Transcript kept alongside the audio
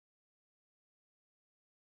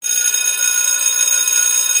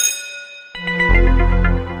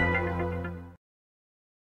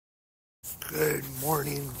Good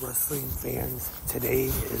morning, wrestling fans. Today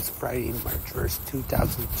is Friday, March 1st,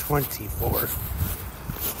 2024.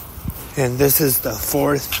 And this is the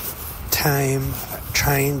fourth time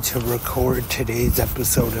trying to record today's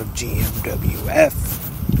episode of GMWF.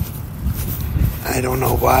 I don't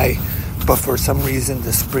know why, but for some reason the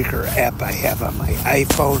Spreaker app I have on my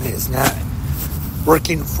iPhone is not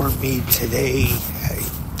working for me today.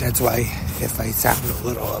 That's why if I sound a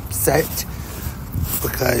little upset,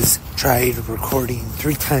 because tried recording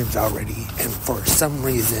 3 times already, and for some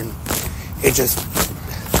reason it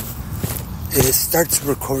starts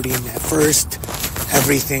recording. At first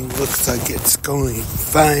everything looks like it's going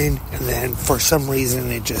fine, and then for some reason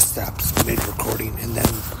it just stops mid-recording, and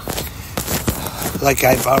then, like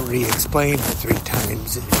I've already explained 3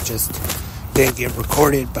 times, it just didn't get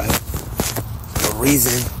recorded. But the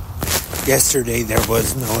reason yesterday there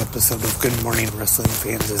was no episode of Good Morning Wrestling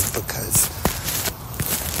Fans is because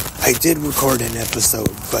I did record an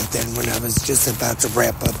episode, but then when I was just about to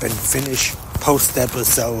wrap up and finish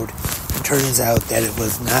post-episode, it turns out that it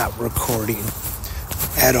was not recording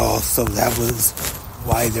at all. So that was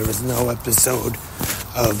why there was no episode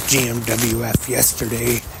of GMWF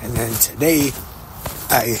yesterday. And then today,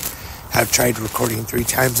 I have tried recording 3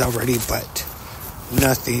 times already, but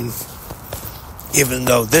nothing. Even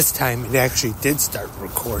though this time it actually did start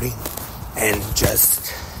recording and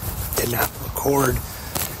just did not record.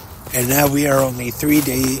 And now we are only 2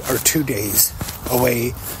 days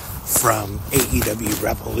away from AEW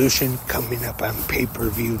Revolution coming up on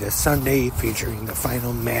pay-per-view this Sunday, featuring the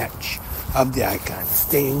final match of the Icon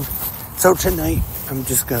Sting. So tonight, I'm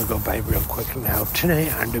just going to go by real quick now.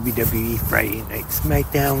 Tonight on WWE Friday Night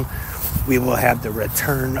SmackDown, we will have the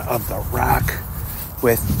return of The Rock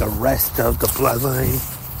with the rest of the Bloodline.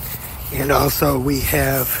 And also we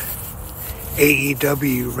have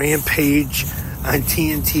AEW Rampage on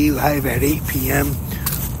TNT live at 8 p.m.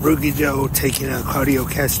 Rugido taking on Claudio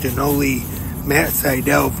Castagnoli. Matt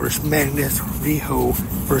Sydal versus Magnus Riho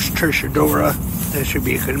versus Trish Adora. That should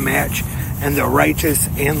be a good match. And The Righteous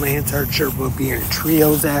and Lance Archer will be in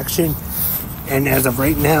trios action. And as of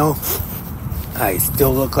right now, I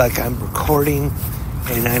still look like I'm recording,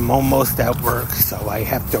 and I'm almost at work, so I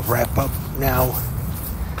have to wrap up now.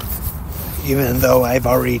 Even though I've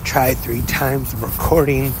already tried 3 times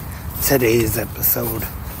recording today's episode,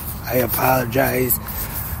 I apologize.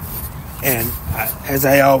 And as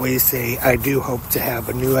I always say, I do hope to have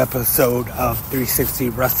a new episode of 360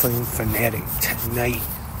 Wrestling Fanatic tonight,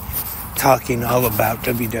 talking all about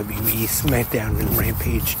WWE, SmackDown, and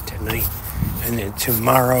Rampage tonight. And then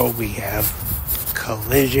tomorrow we have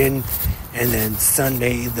Collision, and then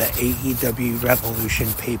Sunday the AEW Revolution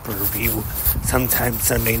pay-per-view. Sometime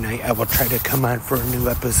Sunday night I will try to come on for a new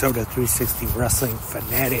episode of 360 Wrestling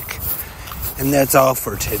Fanatic. And that's all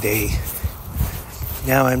for today.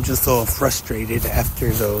 Now I'm just a little frustrated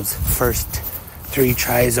after those first 3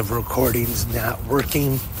 tries of recordings not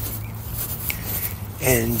working.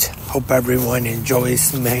 And hope everyone enjoys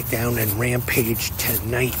SmackDown and Rampage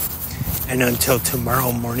tonight. And until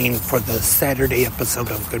tomorrow morning for the Saturday episode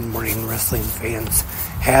of Good Morning Wrestling Fans,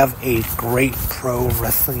 have a great pro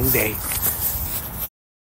wrestling day.